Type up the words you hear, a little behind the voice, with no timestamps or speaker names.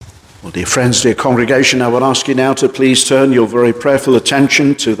Well, dear friends, dear congregation, I would ask you now to please turn your very prayerful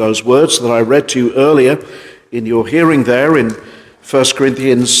attention to those words that I read to you earlier in your hearing there in 1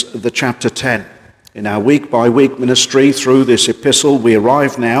 Corinthians, the chapter 10. In our week-by-week ministry through this epistle, we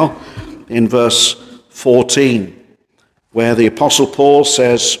arrive now in verse 14, where the Apostle Paul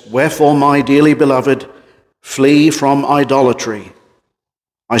says, "Wherefore, my dearly beloved, flee from idolatry.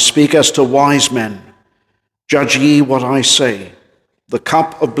 I speak as to wise men. Judge ye what I say. The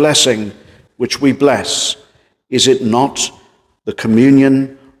cup of blessing which we bless, is it not the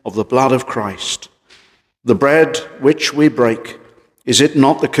communion of the blood of Christ? The bread which we break, is it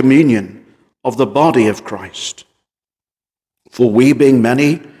not the communion of the body of Christ? For we, being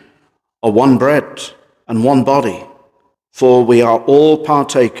many, are one bread and one body, for we are all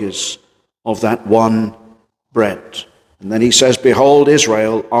partakers of that one bread." And then he says, "Behold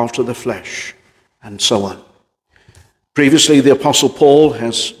Israel after the flesh," and so on. Previously, the Apostle Paul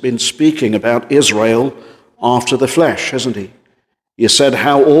has been speaking about Israel after the flesh, hasn't he? He has said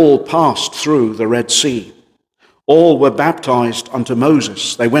how all passed through the Red Sea. All were baptized unto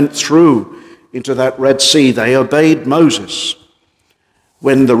Moses. They went through into that Red Sea. They obeyed Moses.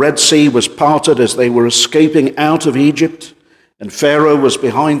 When the Red Sea was parted as they were escaping out of Egypt and Pharaoh was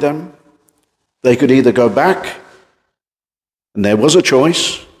behind them, they could either go back, and there was a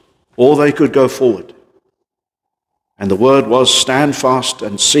choice, or they could go forward. And the word was, "Stand fast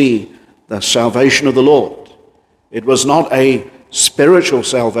and see the salvation of the Lord." It was not a spiritual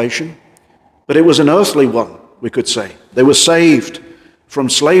salvation, but it was an earthly one, we could say. They were saved from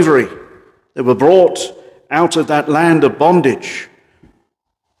slavery. They were brought out of that land of bondage.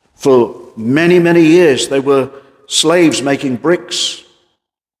 For many, many years, they were slaves making bricks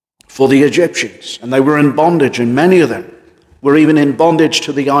for the Egyptians, and they were in bondage, and many of them were even in bondage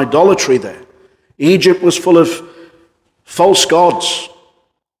to the idolatry there. Egypt was full of false gods,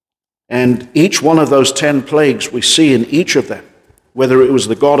 and each one of those 10 plagues we see in each of them, whether it was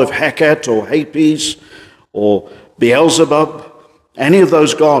the god of Heket or Hapes or Beelzebub, any of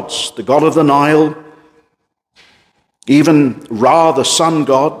those gods, the god of the Nile, even Ra, the sun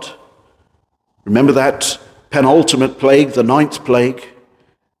god. Remember that penultimate plague, the 9th plague?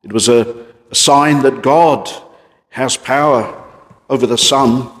 It was a sign that God has power over the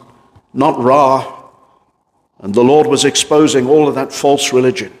sun, not Ra. And the Lord was exposing all of that false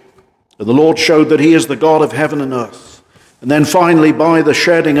religion. And the Lord showed that he is the God of heaven and earth. And then finally, by the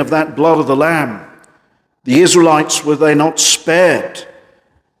shedding of that blood of the Lamb, the Israelites, were they not spared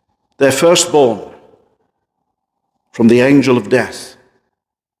their firstborn from the angel of death?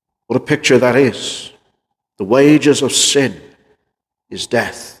 What a picture that is. The wages of sin is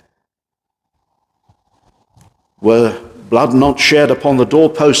death. Were blood not shed upon the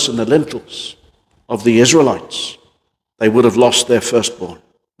doorposts and the lintels of the Israelites, they would have lost their firstborn.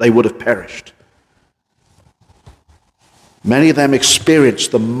 They would have perished. Many of them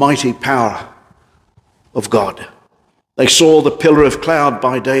experienced the mighty power of God. They saw the pillar of cloud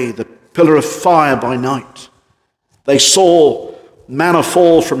by day, the pillar of fire by night. They saw manna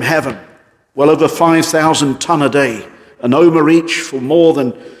fall from heaven, well over 5,000 ton a day, an omer each for more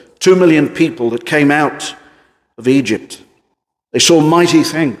than 2 million people that came out of Egypt. They saw mighty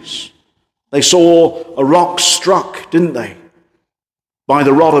things. They saw a rock struck, didn't they, by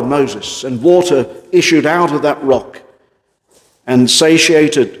the rod of Moses, and water issued out of that rock and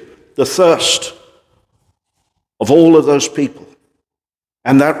satiated the thirst of all of those people.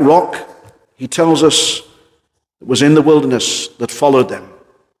 And that rock, he tells us, was in the wilderness that followed them.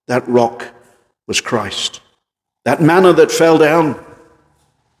 That rock was Christ. That manna that fell down,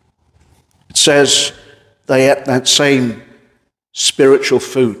 it says they ate that same spiritual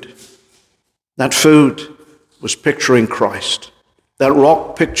food. That food was picturing Christ. That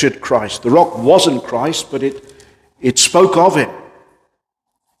rock pictured Christ. The rock wasn't Christ, but it spoke of him.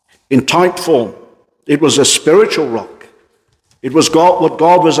 In type form, it was a spiritual rock. It was God, what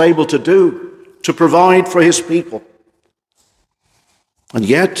God was able to do to provide for his people. And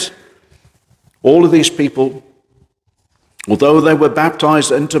yet, all of these people, although they were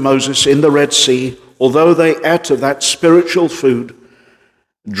baptized into Moses in the Red Sea, although they ate of that spiritual food,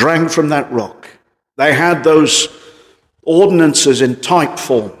 drank from that rock, they had those ordinances in type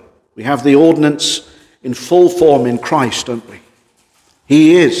form. We have the ordinance in full form in Christ, don't we?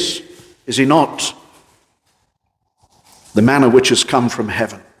 He is he not, the manna which has come from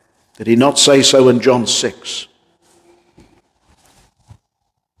heaven? Did he not say so in John 6?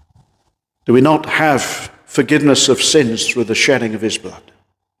 Do we not have forgiveness of sins through the shedding of his blood?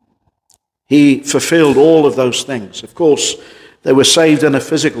 He fulfilled all of those things. Of course, they were saved in a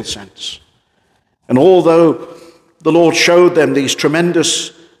physical sense. And although the Lord showed them these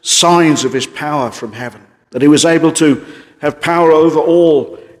tremendous signs of his power from heaven, that he was able to have power over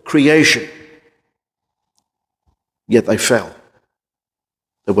all creation. Yet they fell.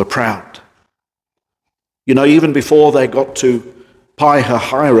 They were proud. You know, even before they got to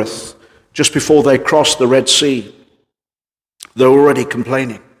Pi-hahiroth, just before they crossed the Red Sea, they were already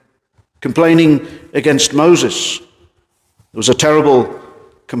complaining against Moses. There was a terrible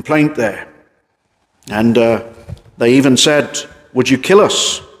complaint there. And they even said, would you kill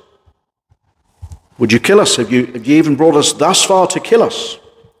us? Would you kill us? Have you even brought us thus far to kill us?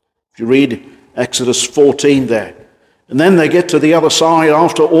 If you read Exodus 14 there. And then they get to the other side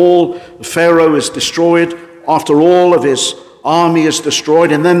after all Pharaoh is destroyed, after all of his army is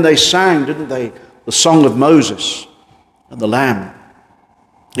destroyed, and then they sang, didn't they, the song of Moses and the Lamb.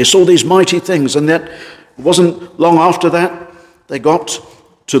 They saw these mighty things, and yet it wasn't long after that they got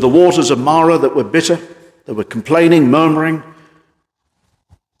to the waters of Marah that were bitter. They were complaining, murmuring,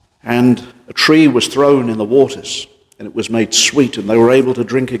 and a tree was thrown in the waters, and it was made sweet, and they were able to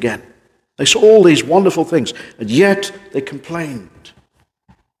drink again. They saw all these wonderful things, and yet they complained.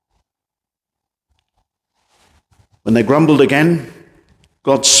 When they grumbled again,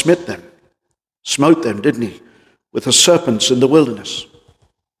 God smote them, didn't he, with the serpents in the wilderness.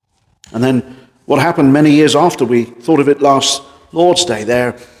 And then what happened many years after, we thought of it last Lord's Day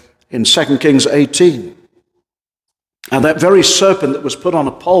there in 2 Kings 18. And that very serpent that was put on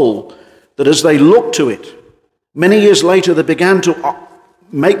a pole, that as they looked to it, many years later they began to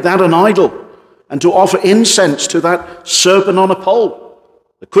make that an idol and to offer incense to that serpent on a pole.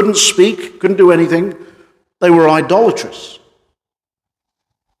 They couldn't speak, couldn't do anything. They were idolatrous.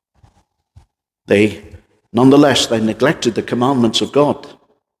 Nonetheless, they neglected the commandments of God.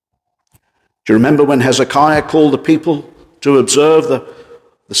 Do you remember when Hezekiah called the people to observe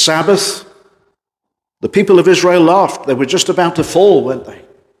the Sabbath? The people of Israel laughed. They were just about to fall, weren't they?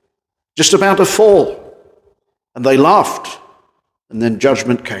 Just about to fall. And they laughed. And then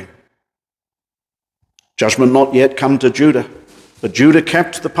judgment came. Judgment not yet come to Judah. But Judah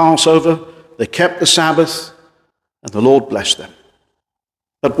kept the Passover. They kept the Sabbath. And the Lord blessed them.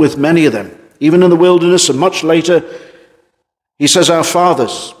 But with many of them, even in the wilderness and much later, he says our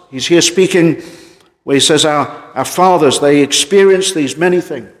fathers. He's here speaking where he says our fathers, they experienced these many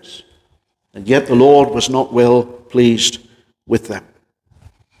things. And yet the Lord was not well pleased with them.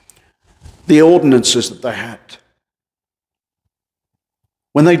 The ordinances that they had.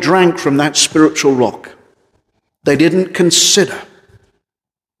 When they drank from that spiritual rock, they didn't consider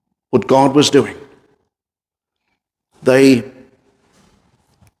what God was doing. They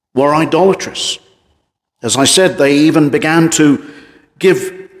were idolatrous. As I said, they even began to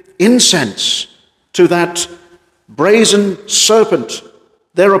give incense to that brazen serpent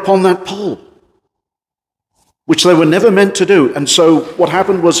there upon that pole, which they were never meant to do. And so what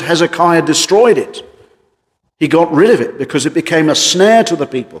happened was Hezekiah destroyed it. He got rid of it because it became a snare to the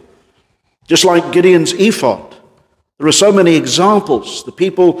people. Just like Gideon's ephod. There are so many examples. The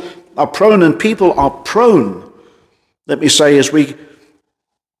people are prone, and people are prone, let me say,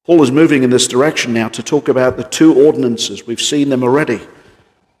 Paul is moving in this direction now to talk about the two ordinances. We've seen them already.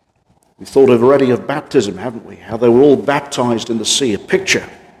 We've thought already of baptism, haven't we? How they were all baptized in the sea, a picture.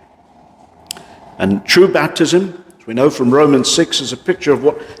 And true baptism, as we know from Romans 6, is a picture of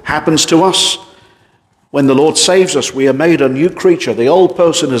what happens to us. When the Lord saves us, we are made a new creature. The old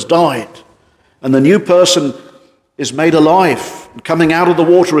person has died, and the new person is made alive. And coming out of the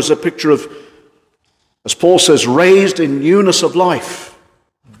water is a picture of, as Paul says, raised in newness of life.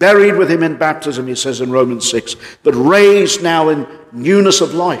 Buried with him in baptism, he says in Romans 6, but raised now in newness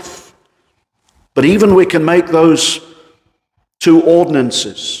of life. But even we can make those two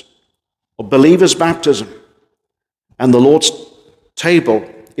ordinances of believers' baptism and the Lord's table,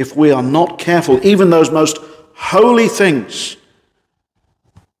 if we are not careful, even those most holy things,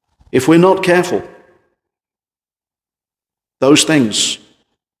 if we're not careful, those things,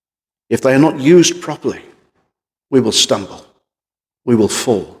 if they are not used properly, we will stumble. We will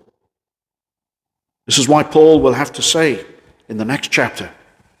fall. This is why Paul will have to say in the next chapter,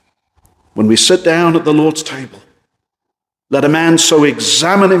 when we sit down at the Lord's table, let a man so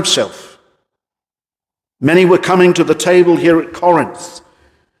examine himself. Many were coming to the table here at Corinth,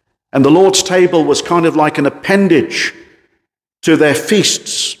 and the Lord's table was kind of like an appendage to their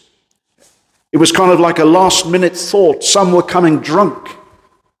feasts. It was kind of like a last-minute thought. Some were coming drunk.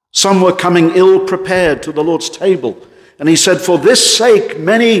 Some were coming ill-prepared to the Lord's table. And he said, for this sake,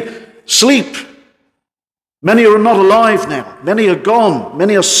 many sleep. Many are not alive now. Many are gone.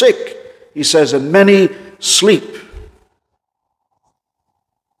 Many are sick, he says, and many sleep.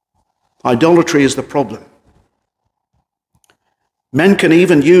 Idolatry is the problem. Men can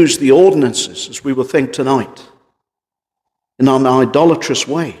even use the ordinances, as we will think tonight, in an idolatrous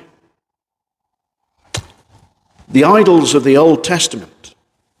way. The idols of the Old Testament,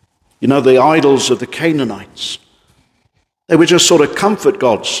 the idols of the Canaanites, they were just sort of comfort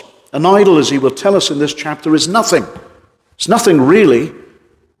gods. An idol, as he will tell us in this chapter, is nothing. It's nothing really.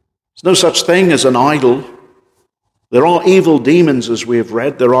 There's no such thing as an idol. There are evil demons, as we have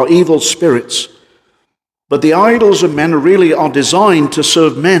read. There are evil spirits. But the idols of men really are designed to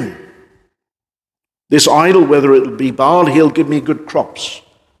serve men. This idol, whether it be Baal, he'll give me good crops.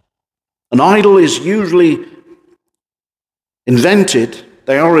 An idol is usually invented.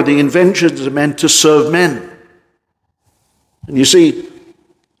 They are the inventions of men to serve men. And you see,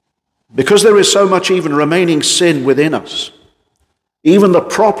 because there is so much even remaining sin within us, even the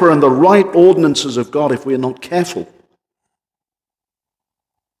proper and the right ordinances of God, if we are not careful,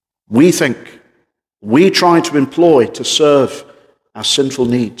 we try to employ to serve our sinful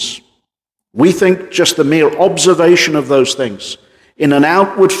needs. We think just the mere observation of those things in an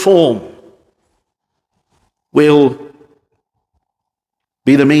outward form will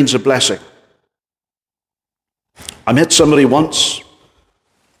be the means of blessing. I met somebody once,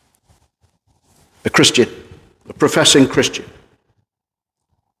 a Christian, a professing Christian.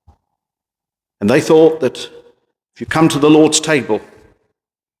 And they thought that if you come to the Lord's table,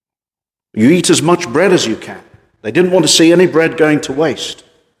 you eat as much bread as you can. They didn't want to see any bread going to waste.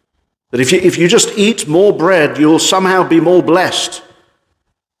 That if you just eat more bread, you'll somehow be more blessed.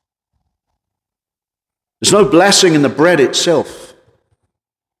 There's no blessing in the bread itself.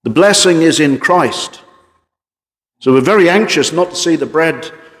 The blessing is in Christ. So we're very anxious not to see the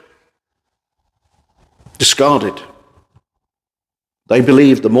bread discarded. They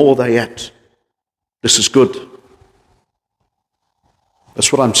believed the more they ate, this is good.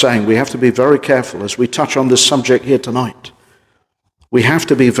 That's what I'm saying. We have to be very careful as we touch on this subject here tonight. We have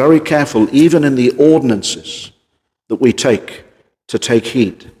to be very careful even in the ordinances that we take to take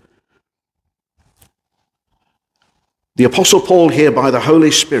heed. The Apostle Paul here, by the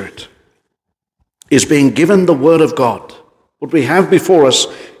Holy Spirit, is being given the Word of God. What we have before us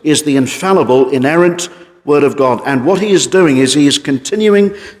is the infallible, inerrant Word of God. And what he is doing is he is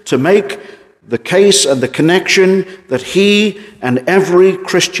continuing to make the case and the connection that he and every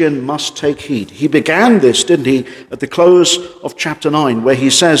Christian must take heed. He began this, didn't he, at the close of chapter 9, where he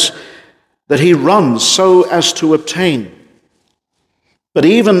says that he runs so as to obtain. But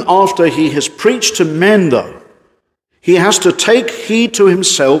even after he has preached to men, though, he has to take heed to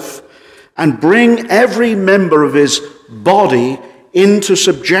himself and bring every member of his body into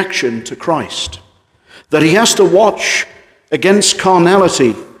subjection to Christ. That he has to watch against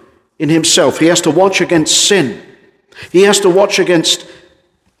carnality in himself. He has to watch against sin. He has to watch against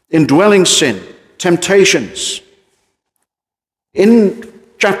indwelling sin, temptations. In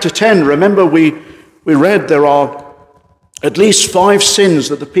chapter 10, remember we read there are at least 5 sins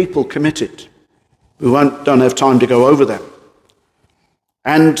that the people committed. We don't have time to go over them.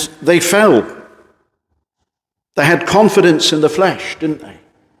 And they fell. They had confidence in the flesh, didn't they?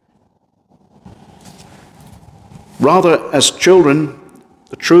 Rather, as children,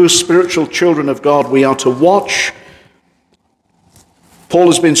 the true spiritual children of God, we are to watch. Paul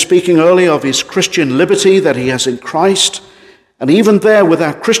has been speaking earlier of his Christian liberty that he has in Christ. And even there, with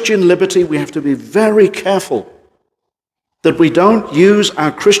our Christian liberty, we have to be very careful that we don't use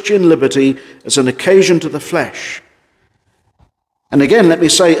our Christian liberty as an occasion to the flesh. And again, let me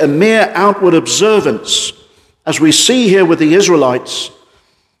say, a mere outward observance, as we see here with the Israelites,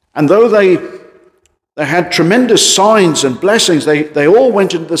 and though they had tremendous signs and blessings, they all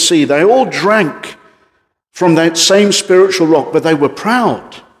went into the sea, they all drank from that same spiritual rock, but they were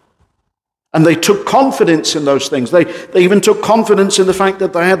proud. And they took confidence in those things. They even took confidence in the fact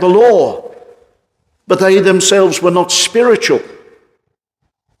that they had the law, but they themselves were not spiritual.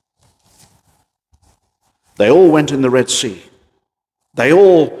 They all went in the Red Sea. They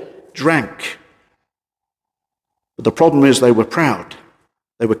all drank. But the problem is they were proud.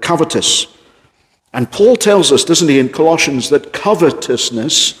 They were covetous. And Paul tells us, doesn't he, in Colossians, that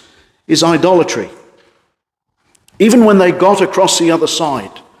covetousness is idolatry. Even when they got across the other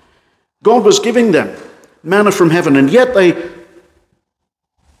side, God was giving them manna from heaven, and yet they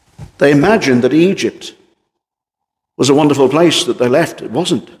imagined that Egypt was a wonderful place that they left. It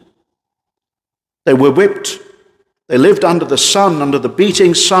wasn't. They were whipped. They lived under the sun, under the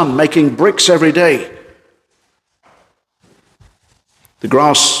beating sun, making bricks every day. The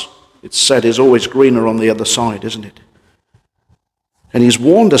grass, it's said, is always greener on the other side, isn't it? And he's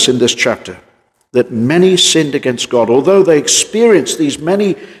warned us in this chapter that many sinned against God. Although they experienced these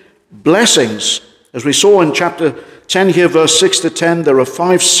many blessings As we saw in chapter 10 here, verse 6 to 10, there are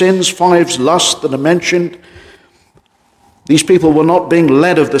 5 sins, 5 lusts that are mentioned. These people were not being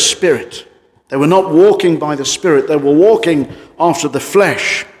led of the Spirit. They were not walking by the Spirit. They were walking after the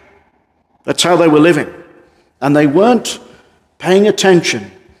flesh. That's how they were living. And they weren't paying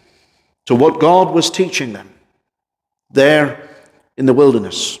attention to what God was teaching them there in the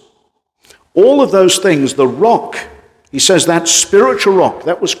wilderness. All of those things, the rock, he says that spiritual rock,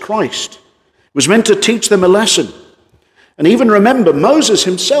 that was Christ, was meant to teach them a lesson. And even remember, Moses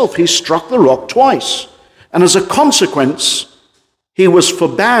himself, he struck the rock twice. And as a consequence, he was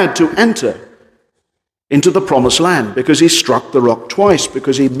forbade to enter into the promised land because he struck the rock twice,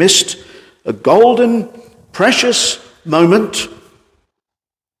 because he missed a golden, precious moment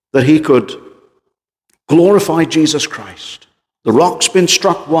that he could glorify Jesus Christ. The rock's been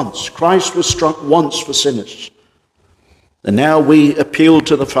struck once. Christ was struck once for sinners. And now we appeal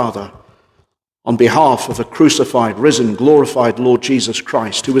to the Father on behalf of a crucified, risen, glorified Lord Jesus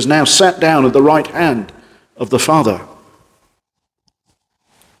Christ, who is now sat down at the right hand of the Father.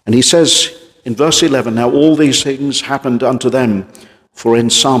 And he says in verse 11, now all these things happened unto them for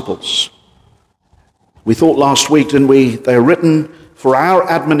ensamples. We thought last week, didn't we? They are written for our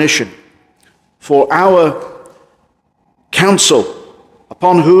admonition, for our counsel,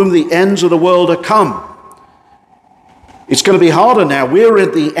 upon whom the ends of the world are come. It's going to be harder now. We're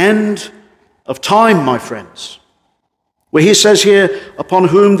at the end of time, my friends, where he says here, upon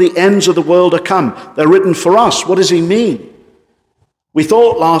whom the ends of the world are come. They're written for us. What does he mean? We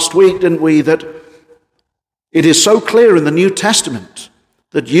thought last week, didn't we, that it is so clear in the New Testament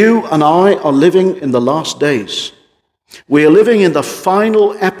that you and I are living in the last days. We are living in the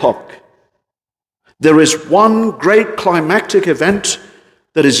final epoch. There is one great climactic event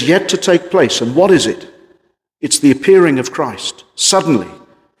that is yet to take place. And what is it? It's the appearing of Christ. Suddenly,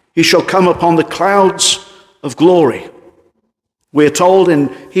 he shall come upon the clouds of glory. We are told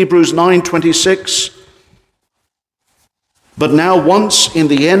in Hebrews 9:26, but now once in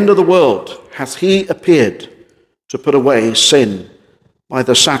the end of the world hath he appeared to put away sin by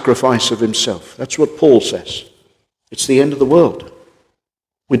the sacrifice of himself. That's what Paul says. It's the end of the world.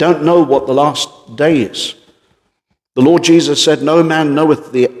 We don't know what the last day is. The Lord Jesus said, no man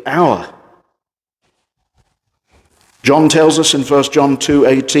knoweth the hour. John tells us in 1 John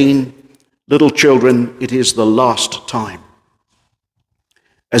 2:18, little children, it is the last time.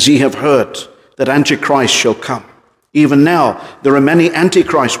 As ye have heard that Antichrist shall come. Even now there are many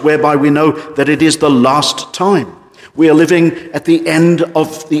Antichrists, whereby we know that it is the last time. We are living at the end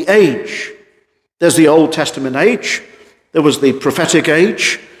of the age. There's the Old Testament age. There was the prophetic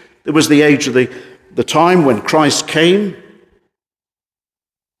age. There was the age of the time when Christ came.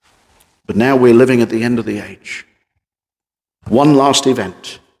 But now we're living at the end of the age. One last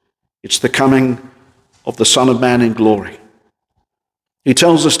event. It's the coming of the Son of Man in glory. He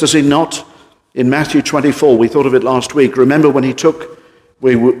tells us, does he not, in Matthew 24, we thought of it last week. Remember when he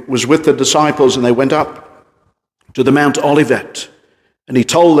was with the disciples and they went up to the Mount Olivet, and he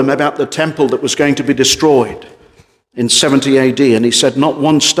told them about the temple that was going to be destroyed in 70 AD, and he said, not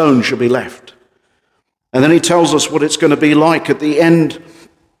one stone shall be left. And then he tells us what it's going to be like at the end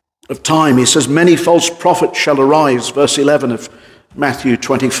of time. He says, many false prophets shall arise, verse 11 of Matthew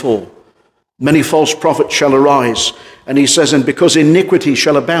 24. Many false prophets shall arise. And he says, and because iniquity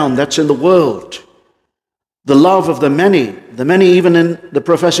shall abound, that's in the world. The love of the many even in the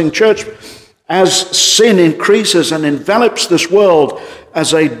professing church, as sin increases and envelops this world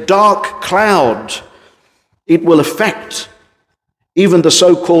as a dark cloud, it will affect even the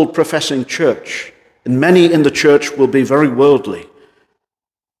so-called professing church. And many in the church will be very worldly.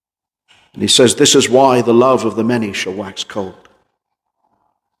 And he says, this is why the love of the many shall wax cold.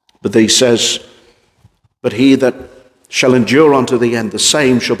 But he says, but he that shall endure unto the end, the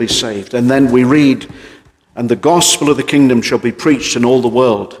same shall be saved. And then we read, and the gospel of the kingdom shall be preached in all the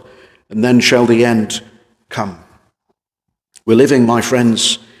world, and then shall the end come. We're living, my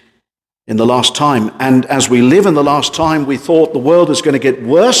friends, in the last time. And as we live in the last time, we thought the world is going to get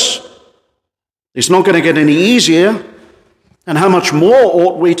worse. It's not going to get any easier. And how much more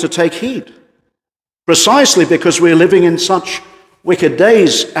ought we to take heed? Precisely because we're living in such wicked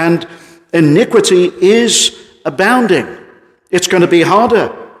days and iniquity is abounding. It's going to be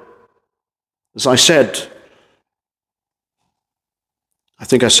harder. As I said, I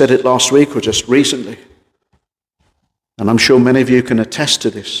think I said it last week or just recently, and I'm sure many of you can attest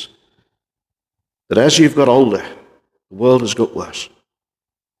to this, that as you've got older, the world has got worse.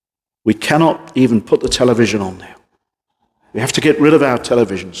 We cannot even put the television on now. We have to get rid of our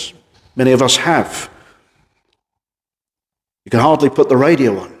televisions. Many of us have. You can hardly put the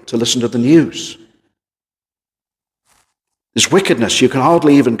radio on to listen to the news. There's wickedness. You can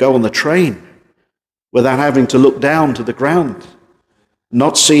hardly even go on the train without having to look down to the ground,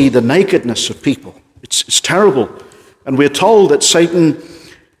 not see the nakedness of people. It's terrible. And we're told that Satan,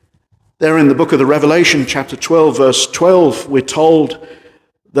 there in the book of the Revelation, chapter 12, verse 12, we're told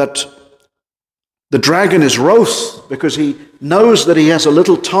that the dragon is wroth because he knows that he has a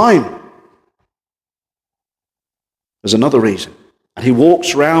little time. There's another reason. And he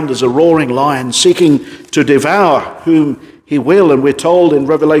walks around as a roaring lion, seeking to devour whom he will. And we're told in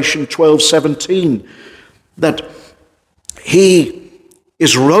Revelation 12:17 that he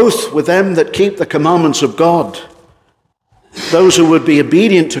is wroth with them that keep the commandments of God, those who would be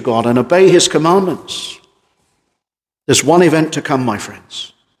obedient to God and obey his commandments. There's one event to come, my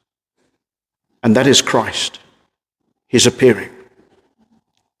friends, and that is Christ, his appearing.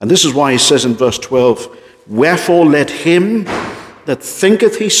 And this is why he says in verse 12, wherefore let him that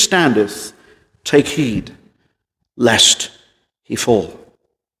thinketh he standeth take heed, lest he fall.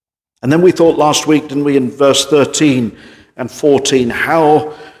 And then we thought last week, didn't we, in verse 13 and 14,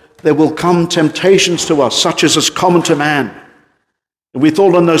 how there will come temptations to us, such as is common to man. And we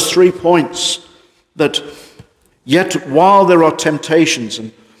thought on those 3 points that yet while there are temptations,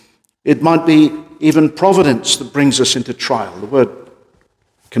 and it might be even providence that brings us into trial. The word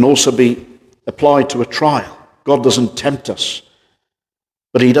can also be applied to a trial. God doesn't tempt us,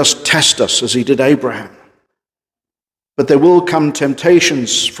 but he does test us as he did Abraham. But there will come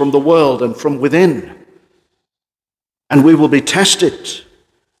temptations from the world and from within, and we will be tested.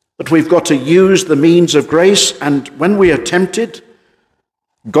 But we've got to use the means of grace, and when we are tempted,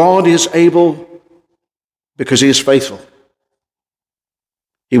 God is able, because he is faithful.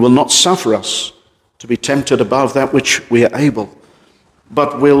 He will not suffer us to be tempted above that which we are able,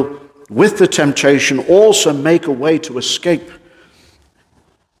 but will, with the temptation, also make a way to escape.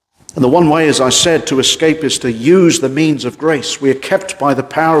 And the one way, as I said, to escape is to use the means of grace. We are kept by the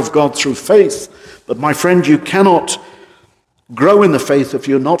power of God through faith. But my friend, you cannot grow in the faith if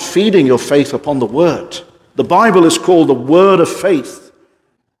you're not feeding your faith upon the Word. The Bible is called the Word of faith,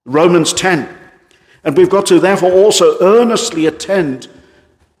 Romans 10. And we've got to therefore also earnestly attend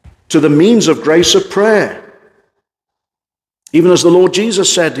to the means of grace of prayer. Even as the Lord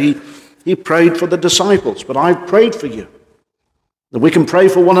Jesus said, he prayed for the disciples, but I've prayed for you. That we can pray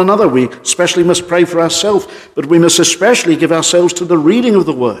for one another. We especially must pray for ourselves, but we must especially give ourselves to the reading of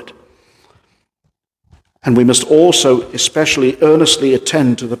the Word. And we must also especially earnestly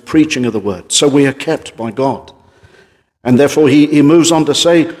attend to the preaching of the Word. So we are kept by God. And therefore he moves on to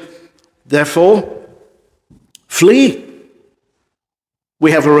say, therefore, flee.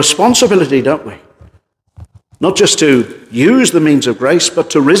 We have a responsibility, don't we? Not just to use the means of grace, but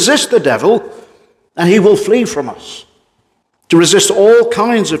to resist the devil, and he will flee from us. To resist all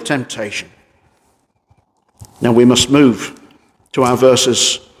kinds of temptation. Now we must move to our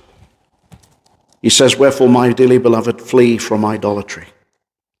verses. He says, wherefore, my dearly beloved, flee from idolatry.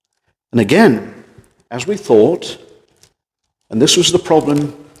 And again, as we thought, and this was the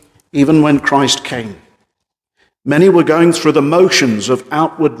problem even when Christ came, many were going through the motions of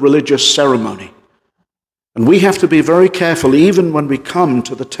outward religious ceremony. And we have to be very careful even when we come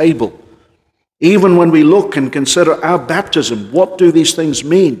to the table. Even when we look and consider our baptism, what do these things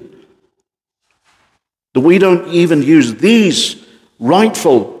mean? That we don't even use these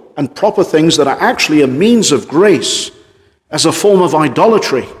rightful and proper things that are actually a means of grace as a form of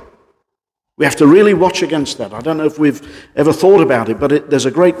idolatry. We have to really watch against that. I don't know if we've ever thought about it, but there's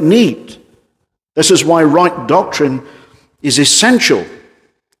a great need. This is why right doctrine is essential,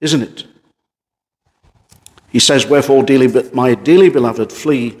 isn't it? He says, wherefore, my dearly beloved,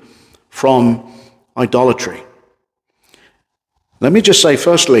 flee from idolatry. Let me just say,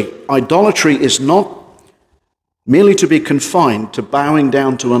 firstly, idolatry is not merely to be confined to bowing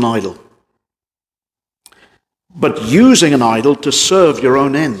down to an idol, but using an idol to serve your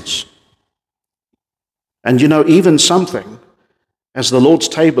own ends. And even something as the Lord's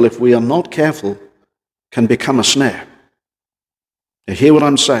table, if we are not careful, can become a snare. You hear what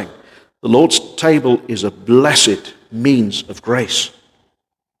I'm saying? The Lord's table is a blessed means of grace.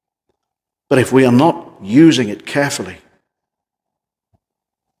 But if we are not using it carefully,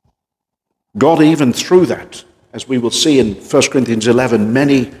 God even through that, as we will see in 1 Corinthians 11,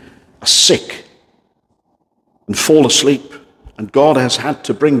 many are sick and fall asleep, and God has had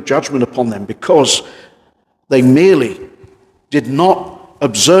to bring judgment upon them because they merely did not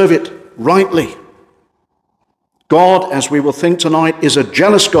observe it rightly. God, as we will think tonight, is a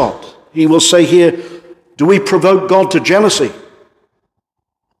jealous God. He will say here, do we provoke God to jealousy?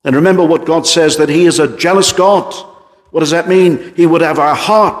 And remember what God says, that he is a jealous God. What does that mean? He would have our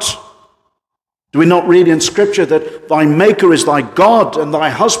heart. Do we not read in Scripture that thy Maker is thy God and thy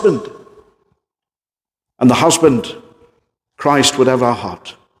husband? And the husband, Christ, would have our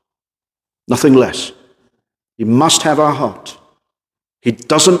heart. Nothing less. He must have our heart. He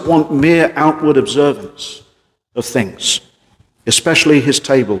doesn't want mere outward observance of things, especially his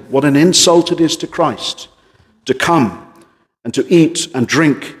table. What an insult it is to Christ to come and to eat and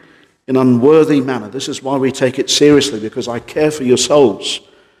drink in an unworthy manner. This is why we take it seriously, because I care for your souls.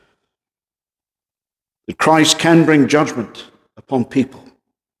 That Christ can bring judgment upon people,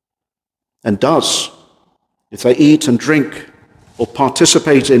 and does, if they eat and drink or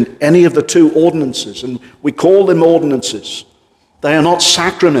participate in any of the two ordinances, and we call them ordinances. They are not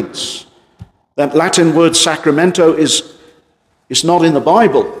sacraments. That Latin word sacramento is not in the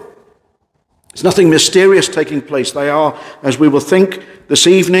Bible. There's nothing mysterious taking place. They are, as we will think this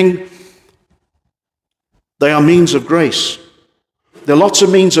evening, they are means of grace. There are lots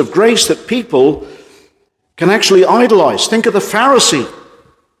of means of grace that people can actually idolize. Think of the Pharisee.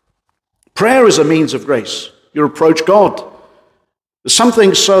 Prayer is a means of grace. You approach God.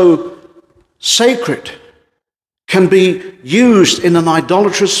 Something so sacred can be used in an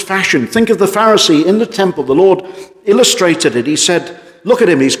idolatrous fashion. Think of the Pharisee in the temple. The Lord illustrated it. He said, look at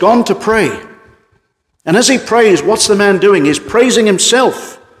him, he's gone to pray. And as he prays, what's the man doing? He's praising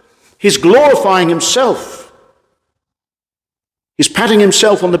himself. He's glorifying himself. He's patting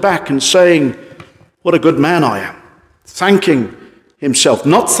himself on the back and saying, what a good man I am. Thanking himself,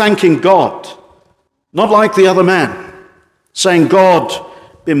 not thanking God, not like the other man, saying, God,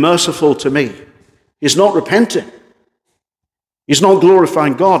 be merciful to me. He's not repenting. He's not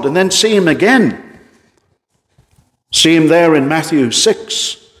glorifying God. And then see him again. See him there in Matthew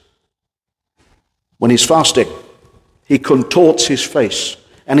 6. When he's fasting, he contorts his face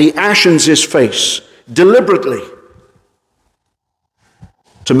and he ashens his face deliberately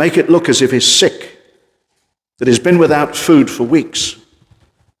to make it look as if he's sick, that he's been without food for weeks,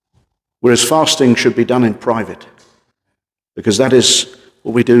 whereas fasting should be done in private, because that is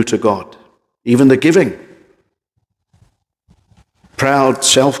what we do to God. Even the giving, proud,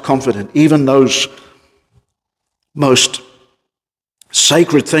 self-confident, even those most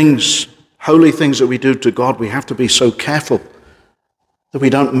sacred things, holy things that we do to God, we have to be so careful that we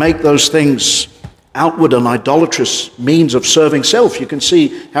don't make those things outward and idolatrous means of serving self. You can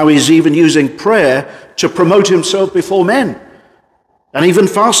see how he's even using prayer to promote himself before men, and even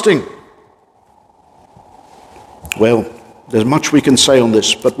fasting. Well, there's much we can say on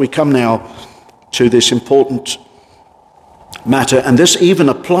this, but we come now to this important matter, and this even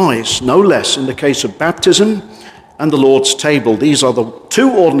applies no less in the case of baptism and the Lord's table. These are the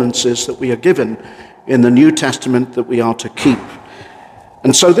two ordinances that we are given in the New Testament that we are to keep.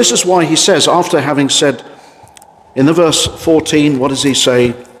 And so this is why he says, after having said in the verse 14, what does he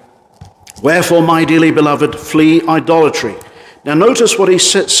say? Wherefore, my dearly beloved, flee idolatry. Now notice what he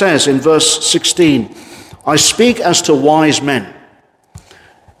says in verse 16. I speak as to wise men.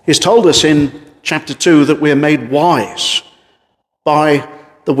 He's told us in chapter 2 that we are made wise by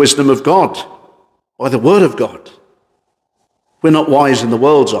the wisdom of God, by the word of God. We're not wise in the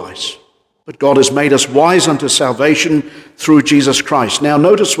world's eyes, but God has made us wise unto salvation through Jesus Christ. Now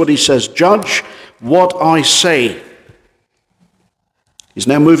notice what he says, judge what I say. He's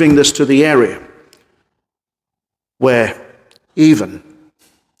now moving this to the area where even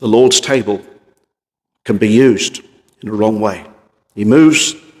the Lord's table can be used in a wrong way. He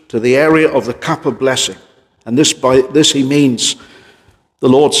moves to the area of the cup of blessing. And by this he means the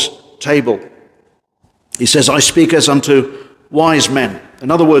Lord's table. He says, I speak as unto wise men. In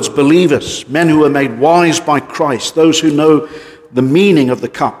other words, believers, men who are made wise by Christ, those who know the meaning of the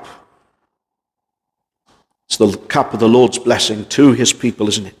cup. It's the cup of the Lord's blessing to his people,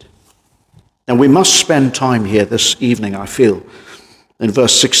 isn't it? And we must spend time here this evening, I feel, in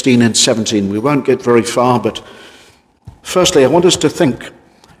verse 16 and 17. We won't get very far, but firstly, I want us to think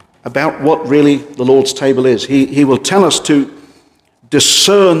about what really the Lord's table is. He will tell us to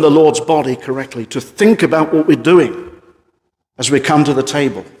discern the Lord's body correctly, to think about what we're doing as we come to the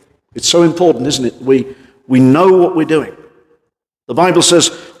table. It's so important, isn't it? We know what we're doing. The Bible says,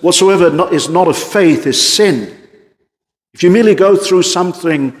 whatsoever is not of faith is sin. If you merely go through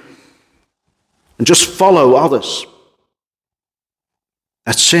something and just follow others,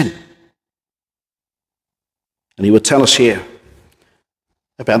 that's sin. And he would tell us here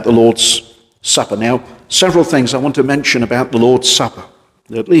about the Lord's Supper. Now, several things I want to mention about the Lord's Supper.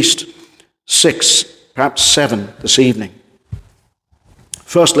 There are at least 6, perhaps 7 this evening.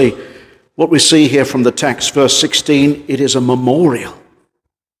 Firstly, what we see here from the text, verse 16, it is a memorial.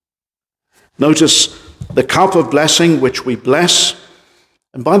 Notice the cup of blessing which we bless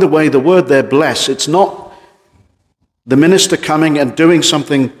And by the way, the word there, bless, it's not the minister coming and doing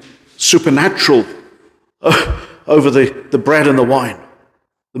something supernatural over the bread and the wine.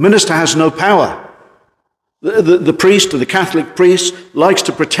 The minister has no power. The priest, or the Catholic priest, likes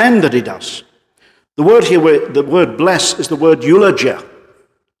to pretend that he does. The word here, the word bless, is the word eulogia.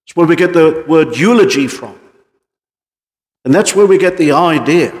 It's where we get the word eulogy from. And that's where we get the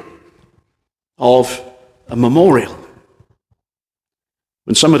idea of a memorial.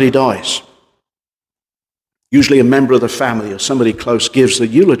 When somebody dies, usually a member of the family or somebody close gives the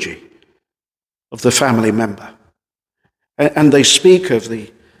eulogy of the family member. And they speak of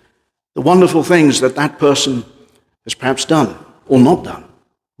the wonderful things that that person has perhaps done or not done.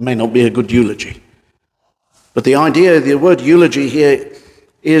 It may not be a good eulogy. But the idea, the word eulogy here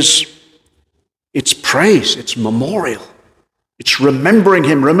is, it's praise, it's memorial. It's remembering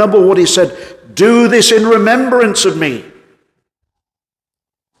him. Remember what he said, do this in remembrance of me.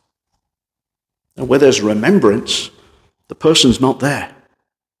 And where there's remembrance, the person's not there.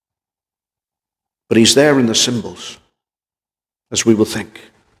 But he's there in the symbols, as we will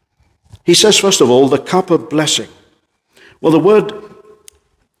think. He says, first of all, the cup of blessing. Well, the word,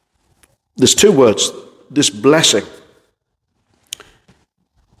 there's two words, this blessing.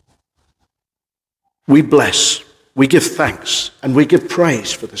 We bless, we give thanks, and we give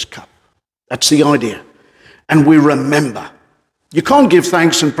praise for this cup. That's the idea. And we remember. You can't give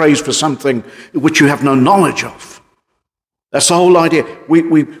thanks and praise for something which you have no knowledge of. That's the whole idea.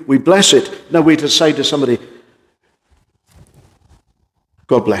 We bless it. No, we to say to somebody,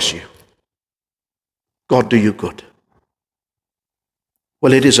 God bless you. God do you good.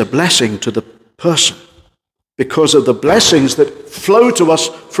 Well, it is a blessing to the person because of the blessings that flow to us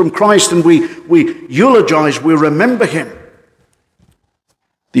from Christ, and we eulogize, we remember him.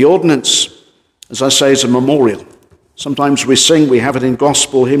 The ordinance, as I say, is a memorial. Sometimes we sing, we have it in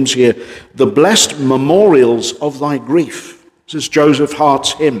gospel hymns here, the blessed memorials of thy grief. This is Joseph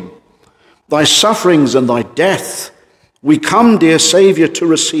Hart's hymn. Thy sufferings and thy death, we come, dear Saviour, to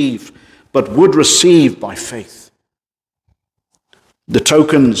receive, but would receive by faith. The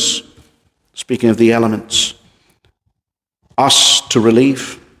tokens, speaking of the elements, us to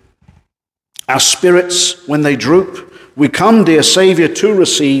relieve. Our spirits, when they droop, we come, dear Saviour, to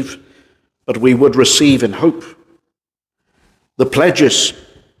receive, but we would receive in hope. The pledges,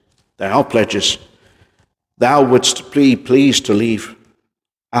 they are pledges. Thou wouldst be pleased to leave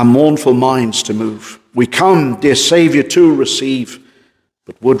our mournful minds to move. We come, dear Saviour, to receive,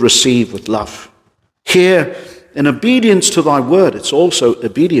 but would receive with love. Here, in obedience to thy word, it's also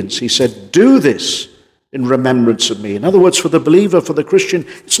obedience. He said, do this in remembrance of me. In other words, for the believer, for the Christian,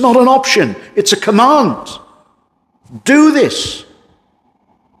 it's not an option, it's a command. Do this.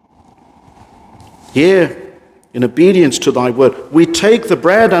 Here, in obedience to thy word, we take the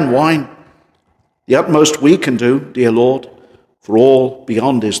bread and wine, the utmost we can do, dear Lord, for all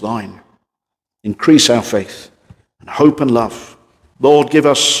beyond is thine. Increase our faith and hope and love. Lord, give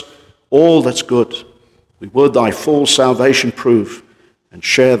us all that's good. We would thy full salvation prove and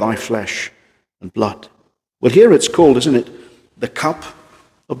share thy flesh and blood. Well, here it's called, isn't it, the cup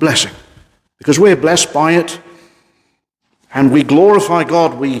of blessing, because we're blessed by it and we glorify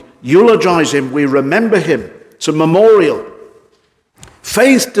God, we eulogize him, we remember him. It's a memorial.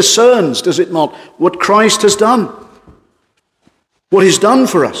 Faith discerns, does it not, what Christ has done, what he's done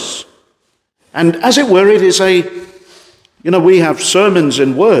for us. And as it were, it is we have sermons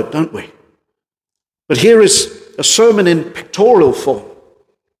in word, don't we? But here is a sermon in pictorial form.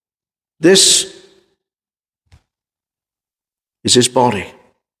 This is his body.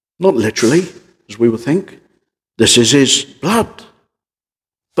 Not literally, as we would think. This is his blood.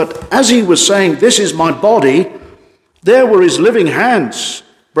 But as he was saying, this is my body, there were his living hands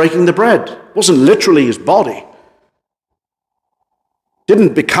breaking the bread. It wasn't literally his body.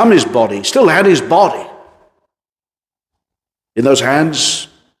 Didn't become his body, still had his body. In those hands,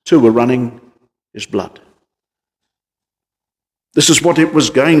 too, were running his blood. This is what it was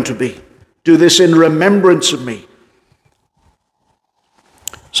going to be. Do this in remembrance of me.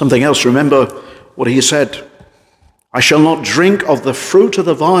 Something else, remember what he said. I shall not drink of the fruit of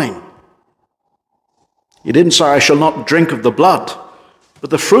the vine. He didn't say I shall not drink of the blood, but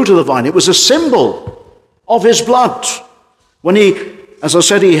the fruit of the vine. It was a symbol of his blood. When he, as I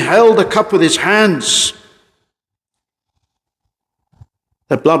said, he held the cup with his hands,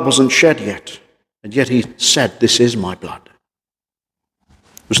 that blood wasn't shed yet, and yet he said, this is my blood.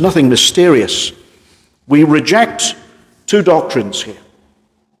 There was nothing mysterious. We reject two doctrines here.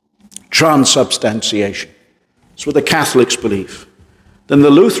 Transubstantiation. That's what the Catholics believe. Then the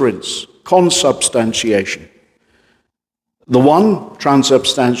Lutherans, consubstantiation. The one,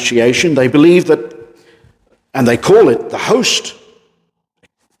 transubstantiation, they believe that, and they call it the host,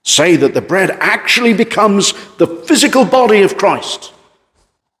 say that the bread actually becomes the physical body of Christ.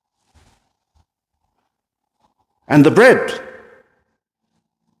 And the blood,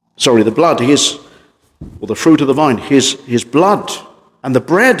 the fruit of the vine, his blood, and the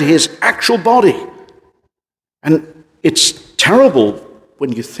bread, his actual body. And it's terrible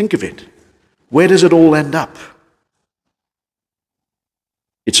when you think of it. Where does it all end up?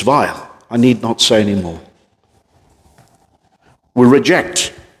 It's vile. I need not say any more. We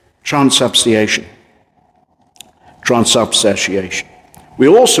reject transubstantiation. We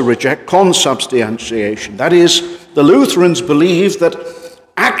also reject consubstantiation. That is, the Lutherans believe that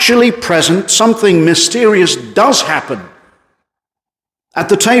actually present, something mysterious does happen at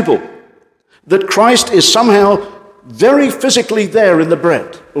the table. That Christ is somehow very physically there in the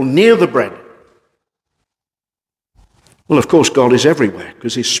bread, or near the bread. Well, of course, God is everywhere,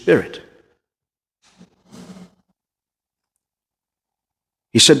 because he's spirit.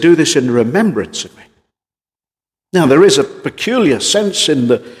 He said, do this in remembrance of me. Now, there is a peculiar sense in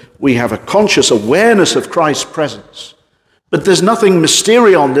that we have a conscious awareness of Christ's presence. But there's nothing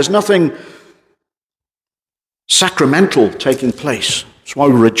mysterion, there's nothing sacramental taking place. That's why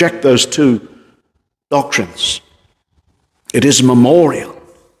we reject those two doctrines. It is memorial.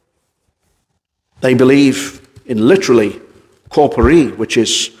 They believe in literally corpore, which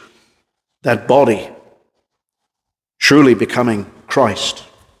is that body truly becoming Christ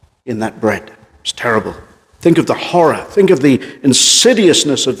in that bread. It's terrible. Think of the horror. Think of the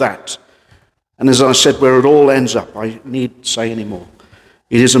insidiousness of that. And as I said, where it all ends up, I need say any more.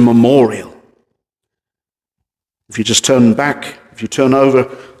 It is a memorial. If you just turn back, if you turn over,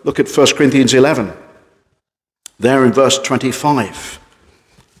 look at 1 Corinthians 11. There in verse 25.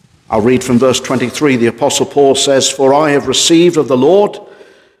 I'll read from verse 23. The Apostle Paul says, for I have received of the Lord,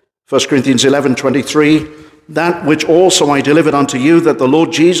 1 Corinthians 11:23, that which also I delivered unto you, that the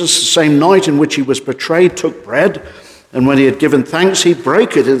Lord Jesus, the same night in which he was betrayed, took bread, and when he had given thanks, he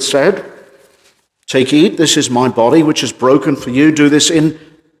brake it and said, take, eat, this is my body, which is broken for you. Do this in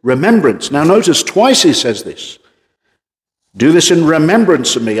remembrance. Now notice, twice he says this. Do this in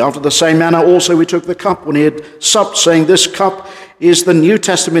remembrance of me. After the same manner also he took the cup when he had supped, saying, this cup is the New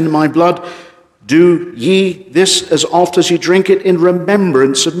Testament in my blood. Do ye this as oft as ye drink it in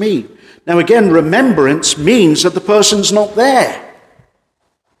remembrance of me. Now again, remembrance means that the person's not there.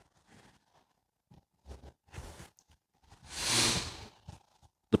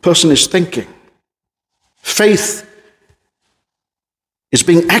 The person is thinking. Faith is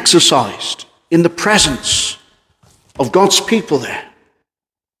being exercised in the presence of God's people there,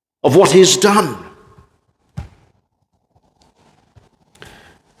 of what he's done.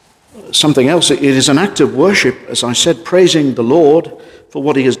 Something else, it is an act of worship, as I said, praising the Lord for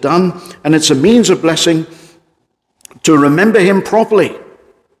what he has done, and it's a means of blessing to remember him properly.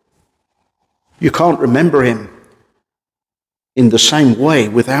 You can't remember him in the same way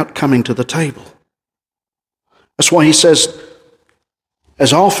without coming to the table. That's why he says,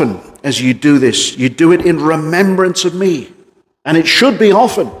 as often as you do this, you do it in remembrance of me. And it should be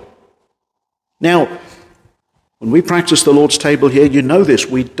often. Now, when we practice the Lord's table here, you know this,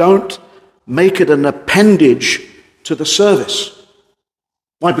 we don't make it an appendage to the service.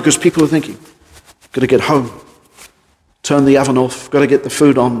 Why? Because people are thinking, got to get home, turn the oven off, got to get the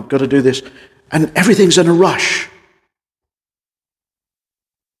food on, got to do this, and everything's in a rush.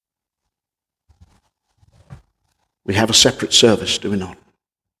 We have a separate service, do we not?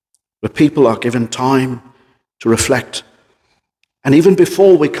 Where people are given time to reflect. And even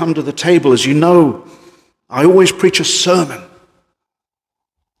before we come to the table, as you know, I always preach a sermon.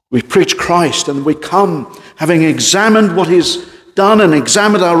 We preach Christ, and we come having examined what he's done and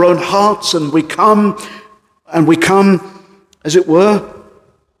examined our own hearts, and we come, as it were,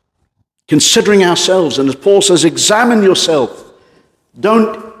 considering ourselves. And as Paul says, examine yourself.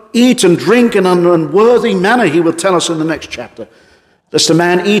 Don't eat and drink in an unworthy manner, he will tell us in the next chapter. Lest a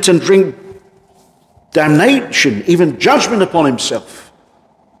man eat and drink damnation, even judgment upon himself,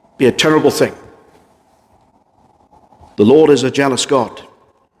 be a terrible thing. The Lord is a jealous God.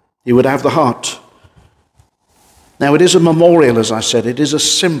 He would have the heart. Now it is a memorial, as I said. It is a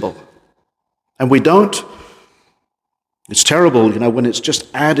symbol. And we don't, it's terrible, when it's just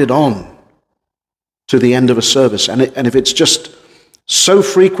added on to the end of a service. And if it's just so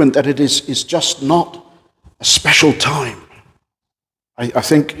frequent that it is just not a special time. I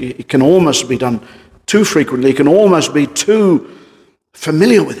think it can almost be done too frequently. It can almost be too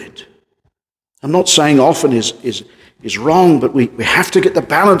familiar with it. I'm not saying often is wrong, but we have to get the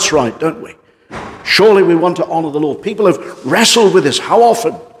balance right, don't we? Surely we want to honor the Lord. People have wrestled with this. How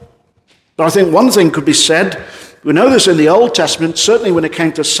often? But I think one thing could be said. We know this in the Old Testament, certainly when it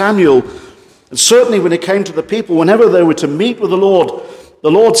came to Samuel, and certainly when it came to the people, whenever they were to meet with the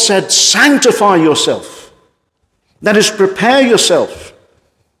Lord said, sanctify yourself. That is, prepare yourself.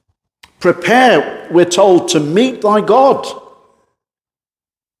 Prepare, we're told, to meet thy God.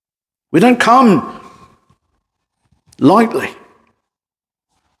 We don't come lightly.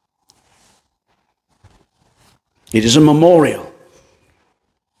 It is a memorial.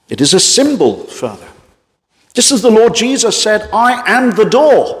 It is a symbol, further. Just as the Lord Jesus said, I am the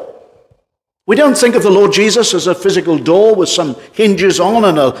door. We don't think of the Lord Jesus as a physical door with some hinges on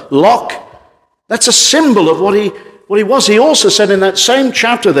and a lock. That's a symbol of what he was. He also said in that same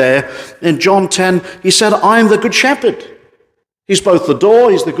chapter there, in John 10, he said, I am the good shepherd. He's both the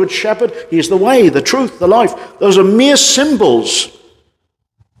door, he's the good shepherd, he is the way, the truth, the life. Those are mere symbols.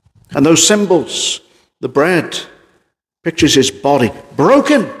 And those symbols, the bread, pictures his body,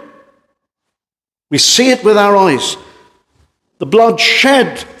 broken. We see it with our eyes. The blood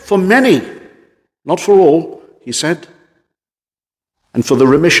shed for many, not for all, he said, and for the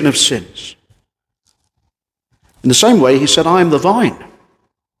remission of sins. In the same way, he said, I am the vine.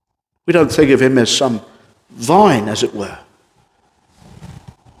 We don't think of him as some vine, as it were.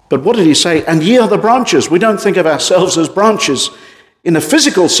 But what did he say? And ye are the branches. We don't think of ourselves as branches in a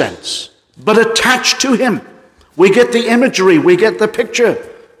physical sense, but attached to him. We get the imagery, we get the picture.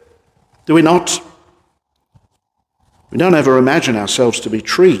 Do we not? We don't ever imagine ourselves to be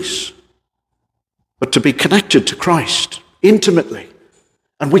trees, but to be connected to Christ intimately.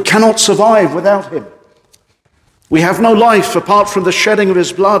 And we cannot survive without him. We have no life apart from the shedding of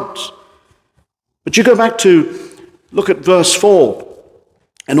his blood. But you go back to, look at verse 4.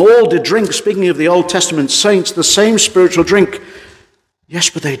 And all did drink, speaking of the Old Testament saints, the same spiritual drink. Yes,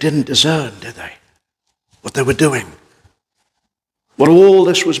 but they didn't discern, did they? What they were doing. What all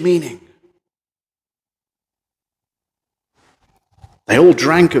this was meaning. They all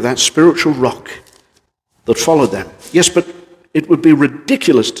drank of that spiritual rock that followed them. Yes, but it would be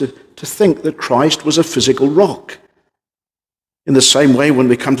ridiculous to think that Christ was a physical rock. In the same way, when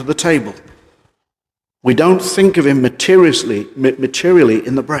we come to the table, we don't think of him materially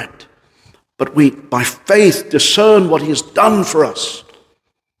in the bread, but we, by faith, discern what he has done for us.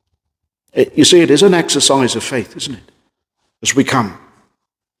 You see, it is an exercise of faith, isn't it? As we come.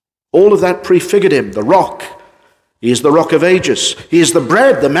 All of that prefigured him, the rock. He is the rock of ages. He is the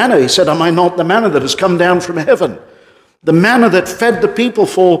bread, the manna. He said, am I not the manna that has come down from heaven? The manna that fed the people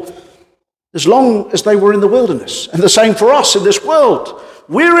for as long as they were in the wilderness. And the same for us in this world.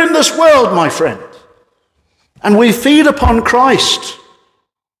 We're in this world, my friend. And we feed upon Christ.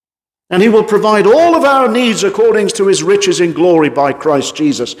 And he will provide all of our needs according to his riches in glory by Christ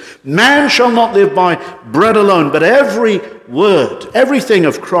Jesus. Man shall not live by bread alone, but every word, everything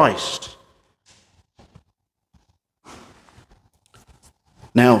of Christ.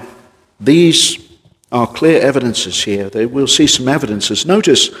 Now, these are clear evidences here. We'll see some evidences.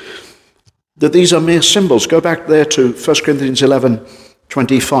 Notice that these are mere symbols. Go back there to 1 Corinthians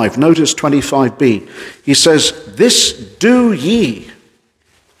 11:25. Notice 25b. He says, this do ye,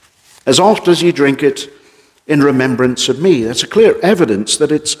 as oft as ye drink it, in remembrance of me. That's a clear evidence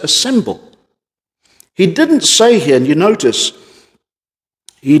that it's a symbol. He didn't say here, and you notice,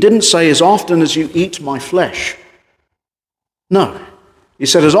 he didn't say, as often as you eat my flesh. No. He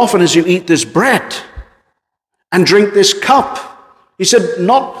said, as often as you eat this bread and drink this cup. He said,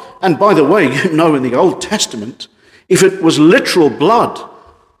 not, and by the way, you know in the Old Testament, if it was literal blood,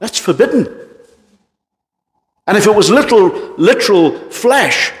 that's forbidden. And if it was literal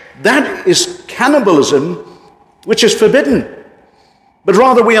flesh, that is cannibalism, which is forbidden. But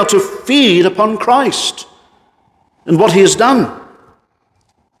rather we are to feed upon Christ and what he has done.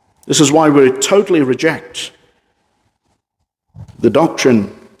 This is why we totally reject the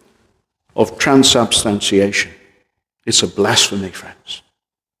doctrine of transubstantiation. It's a blasphemy, friends.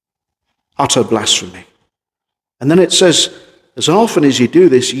 Utter blasphemy. And then it says, as often as you do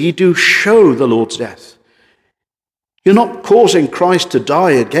this, ye do show the Lord's death. You're not causing Christ to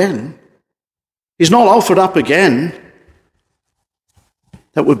die again. He's not offered up again.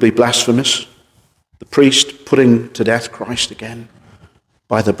 That would be blasphemous. The priest putting to death Christ again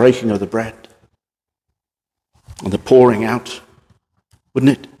by the breaking of the bread and the pouring out,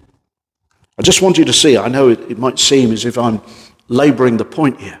 wouldn't it? I just want you to see, I know it might seem as if I'm laboring the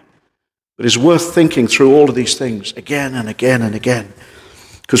point here, but it's worth thinking through all of these things again and again and again,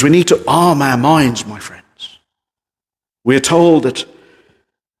 because we need to arm our minds, my friends. We are told that,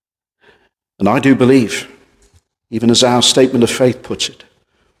 and I do believe, even as our statement of faith puts it,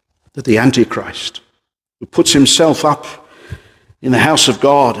 that the Antichrist, who puts himself up in the house of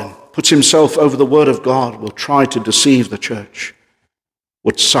God and puts himself over the word of God, will try to deceive the church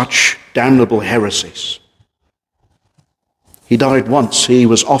with such damnable heresies. He died once. He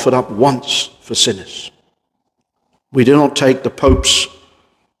was offered up once for sinners. We do not take the Pope's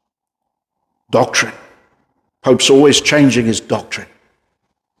doctrine. Pope's always changing his doctrine.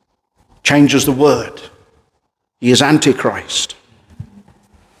 Changes the word. He is Antichrist.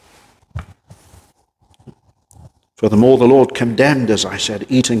 Furthermore, the Lord condemned, as I said,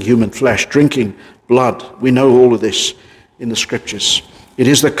 eating human flesh, drinking blood. We know all of this in the Scriptures. It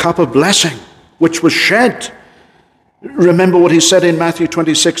is the cup of blessing which was shed. Remember what he said in Matthew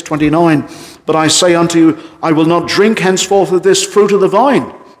 26:29. But I say unto you, I will not drink henceforth of this fruit of the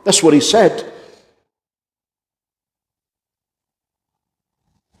vine. That's what he said.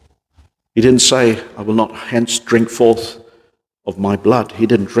 He didn't say, I will not hence drink forth of my blood. He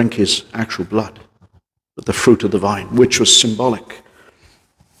didn't drink his actual blood, but the fruit of the vine, which was symbolic.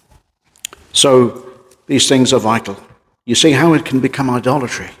 So these things are vital. You see how it can become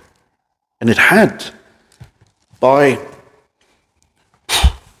idolatry. And it had by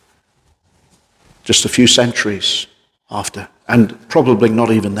just a few centuries after, and probably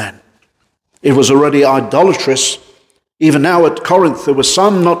not even then. It was already idolatrous. Even now at Corinth, there were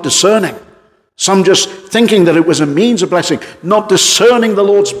some not discerning, some just thinking that it was a means of blessing, not discerning the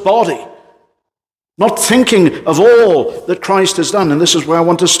Lord's body, not thinking of all that Christ has done. And this is where I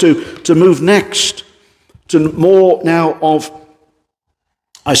want us to move next, to more now of,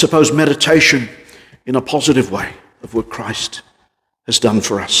 I suppose, meditation in a positive way of what Christ has done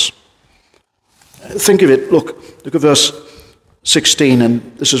for us. Think of it. Look at verse 16,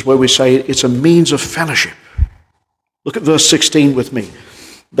 and this is where we say it's a means of fellowship. Look at verse 16 with me.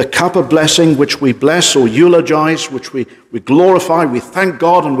 The cup of blessing which we bless or eulogize, which we glorify, we thank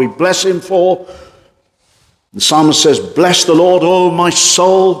God and we bless him for. The psalmist says, bless the Lord, O my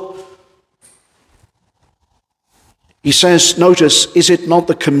soul. He says, notice, is it not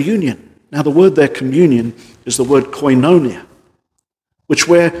the communion? Now the word there, communion, is the word koinonia, which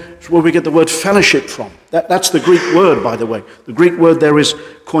where we get the word fellowship from. That's the Greek word, by the way. The Greek word there is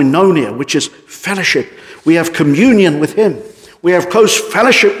koinonia, which is fellowship. We have communion with him. We have close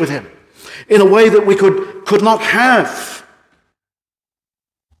fellowship with him in a way that we could not have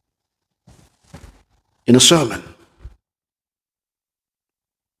in a sermon.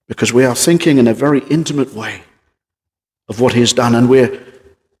 Because we are thinking in a very intimate way of what he has done, and we're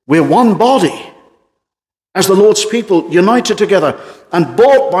one body as the Lord's people, united together and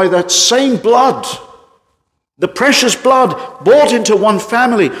bought by that same blood, the precious blood, bought into one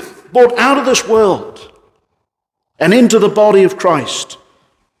family, bought out of this world and into the body of Christ.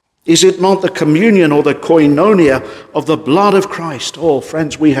 Is it not the communion or the koinonia of the blood of Christ? Oh,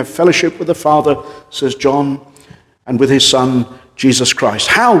 friends, we have fellowship with the Father, says John, and with his Son, Jesus Christ.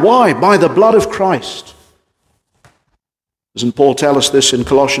 How? Why? By the blood of Christ. Doesn't Paul tell us this in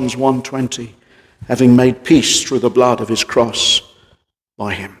Colossians 1:20? Having made peace through the blood of his cross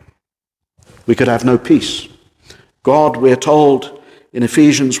by him. We could have no peace. God, we're told in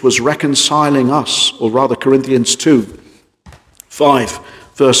Ephesians, was reconciling us, or rather Corinthians 2:5,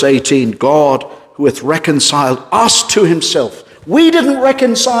 verse 18, God who hath reconciled us to himself. We didn't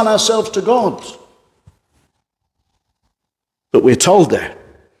reconcile ourselves to God. But we're told there,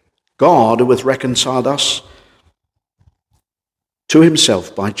 God who hath reconciled us to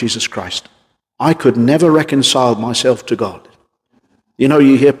himself by Jesus Christ. I could never reconcile myself to God. You know,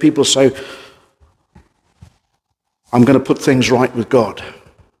 you hear people say, I'm going to put things right with God.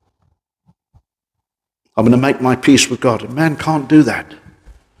 I'm going to make my peace with God. And man can't do that.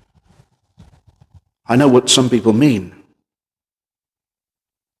 I know what some people mean.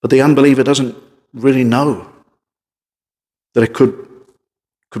 But the unbeliever doesn't really know that it could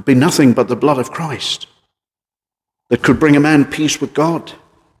be nothing but the blood of Christ that could bring a man peace with God.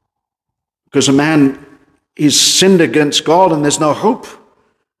 Because a man is sinned against God and there's no hope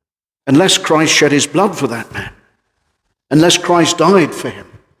unless Christ shed his blood for that man. Unless Christ died for him.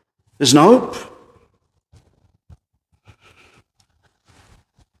 There's no hope.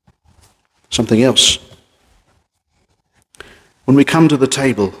 Something else. When we come to the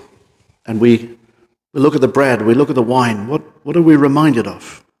table and we look at the bread, we look at the wine, what are we reminded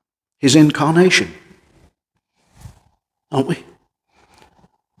of? His incarnation. Aren't we?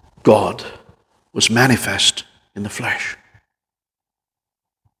 God was manifest in the flesh.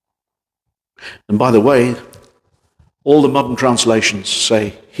 And by the way, all the modern translations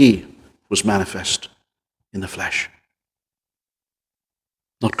say he was manifest in the flesh,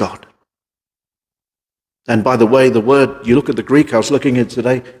 not God. And by the way, the word, you look at the Greek I was looking at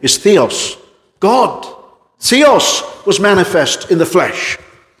today, is theos, God. Theos was manifest in the flesh.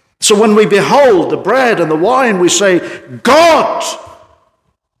 So when we behold the bread and the wine, we say, God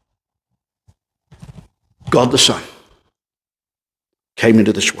the Son came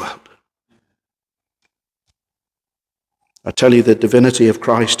into this world. I tell you, the divinity of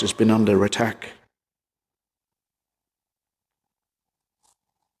Christ has been under attack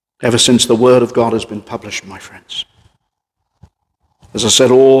ever since the Word of God has been published, my friends. As I said,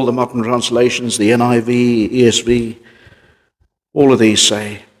 all the modern translations, the NIV, ESV, all of these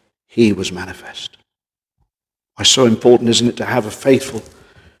say, He was manifest. Why, so important, isn't it, to have a faithful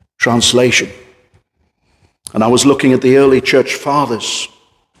translation? And I was looking at the early church fathers,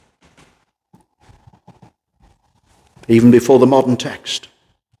 even before the modern text,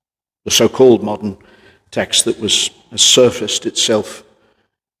 the so-called modern text that has surfaced itself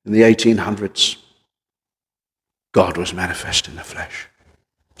in the 1800s. God was manifest in the flesh.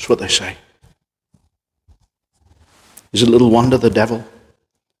 That's what they say. Is it little wonder the devil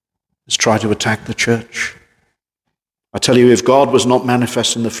has tried to attack the church? I tell you, if God was not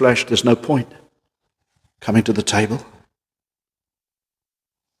manifest in the flesh, there's no point coming to the table.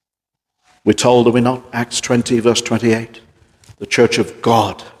 We're told, are we not, Acts 20, verse 28, the church of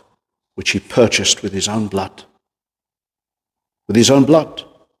God, which he purchased with his own blood. With his own blood.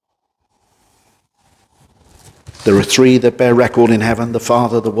 There are three that bear record in heaven, the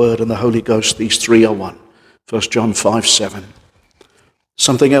Father, the Word, and the Holy Ghost. These three are one. 1 John 5:7.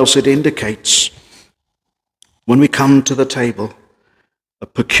 Something else it indicates, when we come to the table, a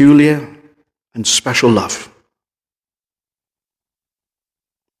peculiar and special love.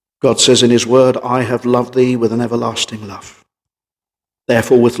 God says in his word, I have loved thee with an everlasting love.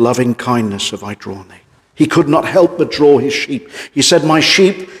 Therefore with loving kindness have I drawn thee. He could not help but draw his sheep. He said, my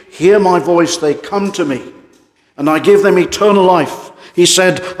sheep hear my voice, they come to me, and I give them eternal life. He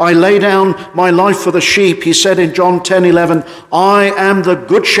said, I lay down my life for the sheep. He said in John 10:11, I am the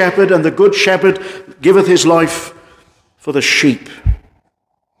good shepherd, and the good shepherd giveth his life for the sheep.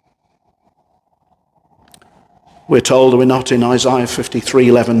 We're told, are we not, in Isaiah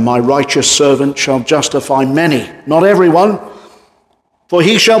 53:11, my righteous servant shall justify many, not everyone, for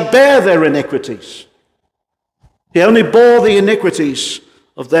he shall bear their iniquities. He only bore the iniquities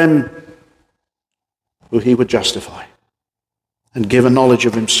of them who he would justify and give a knowledge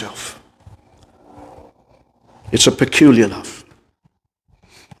of himself. It's a peculiar love.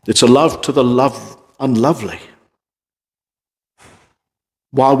 It's a love to the unlovely.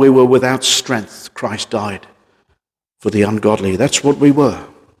 While we were without strength, Christ died for the ungodly. That's what we were.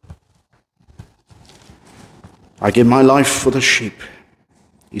 I give my life for the sheep.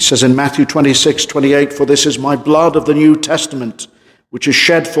 He says in Matthew 26:28, for this is my blood of the New Testament, which is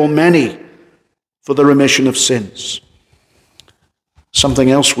shed for many for the remission of sins.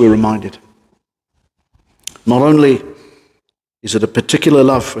 Something else we're reminded. Not only is it a particular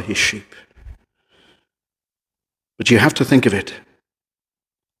love for his sheep, but you have to think of it.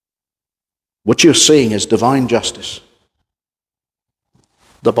 What you're seeing is divine justice.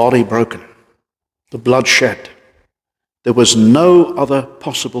 The body broken, the blood shed. There was no other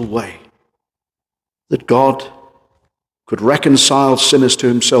possible way that God could reconcile sinners to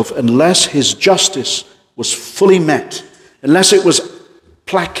himself unless his justice was fully met, unless it was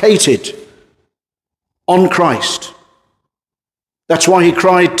placated on Christ. That's why he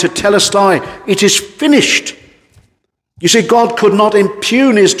cried to Telestai, it is finished. You see, God could not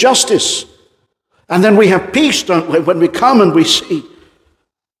impugn his justice. And then we have peace, don't we, when we come and we see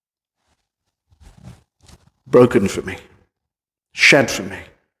broken for me, shed for me,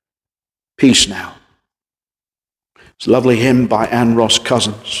 peace now. It's a lovely hymn by Anne Ross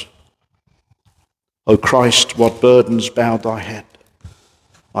Cousins. O Christ, what burdens bowed thy head.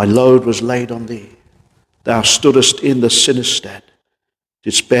 My load was laid on thee. Thou stoodest in the sinner's stead.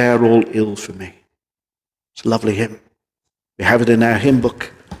 Didst bear all ill for me. It's a lovely hymn. We have it in our hymn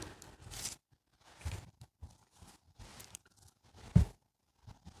book.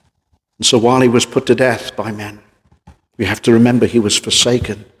 And so while he was put to death by men, we have to remember he was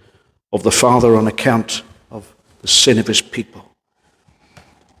forsaken of the Father on account of the sin of his people.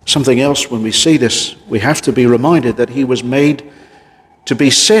 Something else, when we see this, we have to be reminded that he was made to be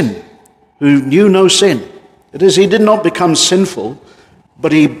sin, who knew no sin. It is, he did not become sinful,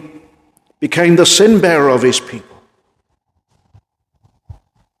 but he became the sin bearer of his people.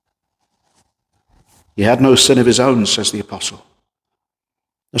 He had no sin of his own, says the apostle.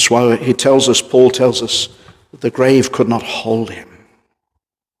 That's why he tells us, Paul tells us, that the grave could not hold him.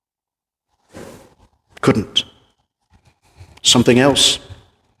 Couldn't. Something else.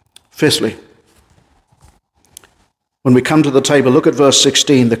 Fifthly, When we come to the table, look at verse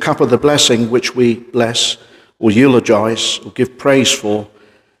 16. The cup of the blessing which we bless or eulogize or give praise for,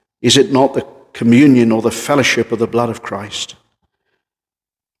 is it not the communion or the fellowship of the blood of Christ?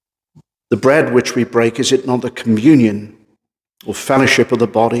 The bread which we break, is it not the communion or fellowship of the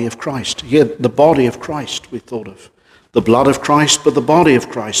body of Christ? Here, the body of Christ we thought of. The blood of Christ, but the body of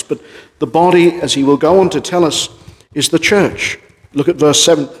Christ. But the body, as he will go on to tell us, is the church. Look at verse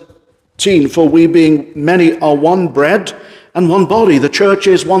 17. For we being many are one bread and one body. The church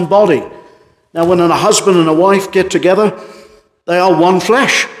is one body. Now when a husband and a wife get together, they are one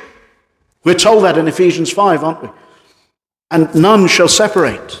flesh. We're told that in Ephesians 5, aren't we? And none shall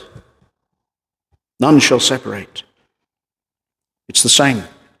separate. None shall separate. It's the same.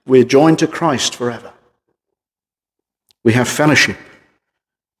 We're joined to Christ forever. We have fellowship.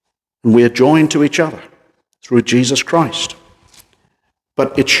 And we are joined to each other through Jesus Christ.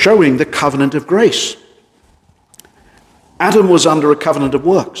 But it's showing the covenant of grace. Adam was under a covenant of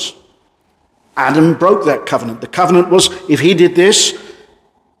works. Adam broke that covenant. The covenant was, if he did this,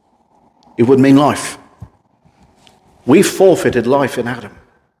 it would mean life. We forfeited life in Adam.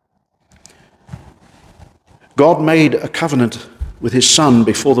 God made a covenant with his Son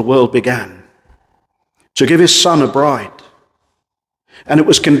before the world began to give his Son a bride. And it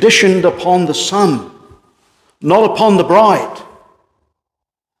was conditioned upon the Son, not upon the bride.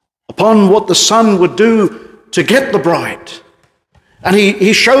 Upon what the Son would do to get the bride. And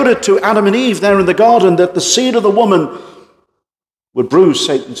he showed it to Adam and Eve there in the garden, that the seed of the woman would bruise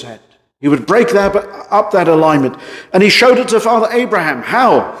Satan's head. He would break up that alignment. And he showed it to Father Abraham.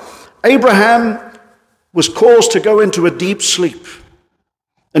 How? Abraham was caused to go into a deep sleep.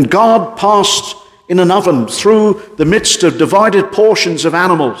 And God passed in an oven through the midst of divided portions of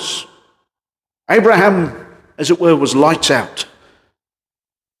animals. Abraham, as it were, was lights out,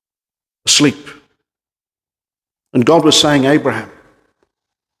 asleep. And God was saying, Abraham,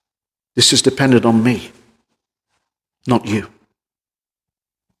 this is dependent on me, not you.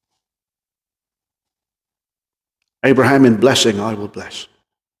 Abraham, in blessing I will bless.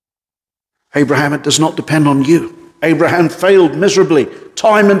 Abraham, it does not depend on you. Abraham failed miserably,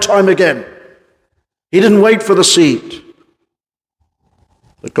 time and time again. He didn't wait for the seed.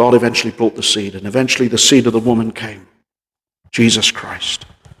 But God eventually brought the seed, and eventually the seed of the woman came, Jesus Christ,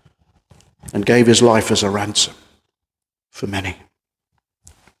 and gave his life as a ransom for many.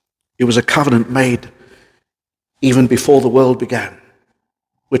 It was a covenant made even before the world began.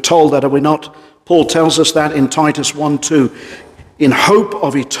 We're told that, are we not? Paul tells us that in Titus 1:2, in hope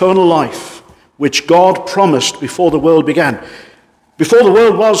of eternal life, which God promised before the world began. Before the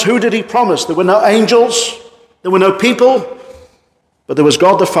world was, who did he promise? There were no angels, there were no people, but there was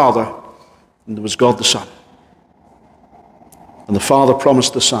God the Father, and there was God the Son. And the Father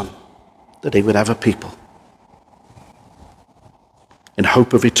promised the Son that he would have a people in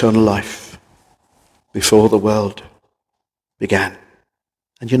hope of eternal life before the world began.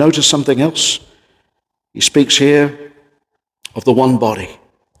 And you notice something else? He speaks here of the one body.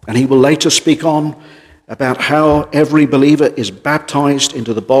 And he will later speak on about how every believer is baptized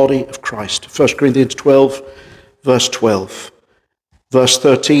into the body of Christ. 1 Corinthians 12, verse 12. Verse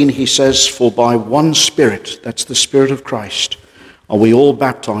 13, he says, for by one Spirit, that's the Spirit of Christ, are we all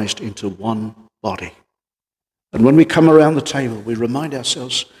baptized into one body. And when we come around the table, we remind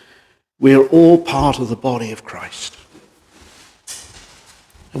ourselves we are all part of the body of Christ.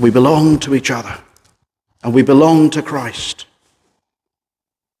 And we belong to each other. And we belong to Christ.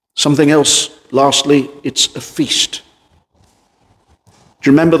 Something else, lastly, it's a feast. Do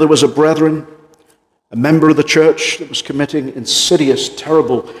you remember there was a member of the church that was committing insidious,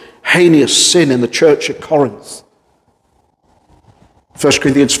 terrible, heinous sin in the church at Corinth? 1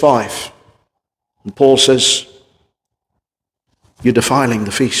 Corinthians 5. And Paul says, you're defiling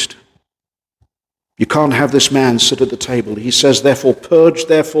the feast. You can't have this man sit at the table. He says, purge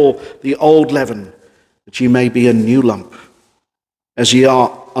the old leaven, that ye may be a new lump, as ye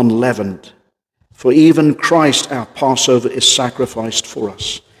are unleavened. For even Christ our Passover is sacrificed for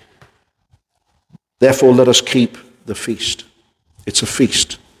us. Therefore let us keep the feast. It's a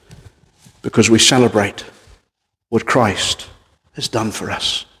feast because we celebrate what Christ has done for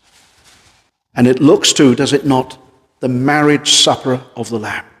us. And it looks to, does it not, the marriage supper of the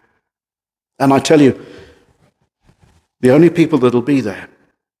Lamb. And I tell you, the only people that will be there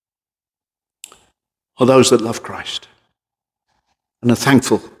are those that love Christ and are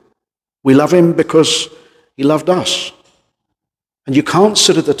thankful. We love him because he loved us. And you can't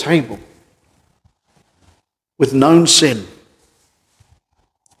sit at the table with known sin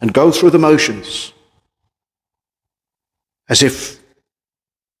and go through the motions as if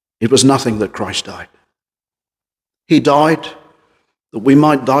it was nothing that Christ died. He died that we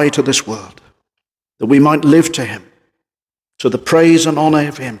might die to this world, that we might live to him, to the praise and honor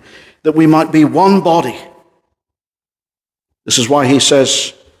of him, that we might be one body. This is why he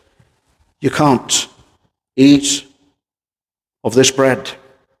says, you can't eat of this bread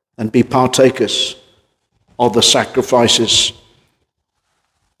and be partakers of the sacrifices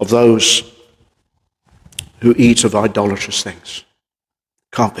of those who eat of idolatrous things.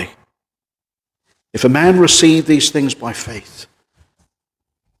 Can't be. If a man receive these things by faith,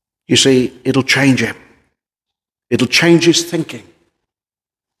 you see, it'll change him. It'll change his thinking.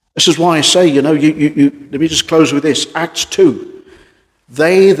 This is why I say, let me just close with this. Acts 2.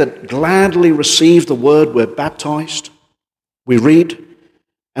 They that gladly received the word were baptized, we read,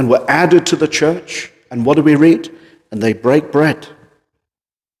 and were added to the church. And what do we read? And they break bread.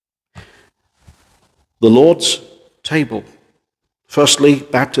 The Lord's table. Firstly,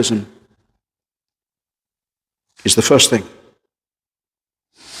 baptism is the first thing.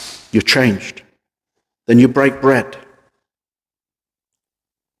 You're changed. Then you break bread.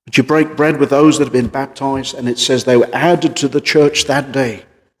 But you break bread with those that have been baptized, and it says they were added to the church that day.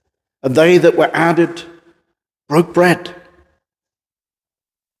 And they that were added broke bread.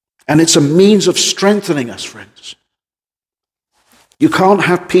 And it's a means of strengthening us, friends. You can't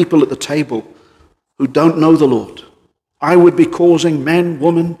have people at the table who don't know the Lord. I would be causing men,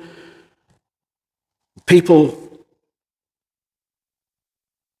 women, people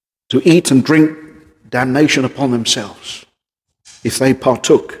to eat and drink damnation upon themselves if they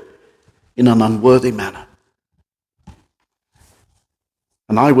partook in an unworthy manner.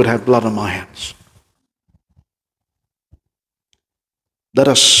 And I would have blood on my hands. Let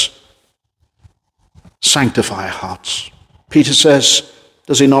us sanctify our hearts. Peter says,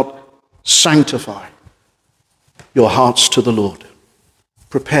 does he not sanctify your hearts to the Lord?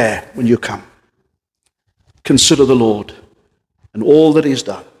 Prepare when you come. Consider the Lord and all that he's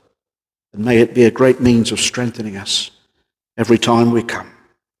done. And may it be a great means of strengthening us every time we come.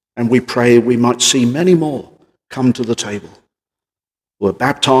 And we pray we might see many more come to the table who are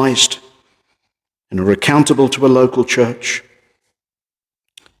baptized and are accountable to a local church.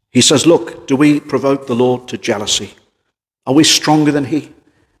 He says, look, do we provoke the Lord to jealousy? Are we stronger than he?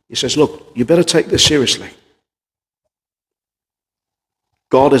 He says, look, you better take this seriously.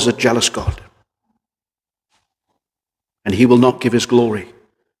 God is a jealous God. And he will not give his glory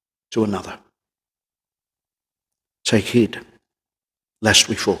to another. Take heed, lest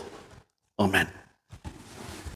we fall. Amen.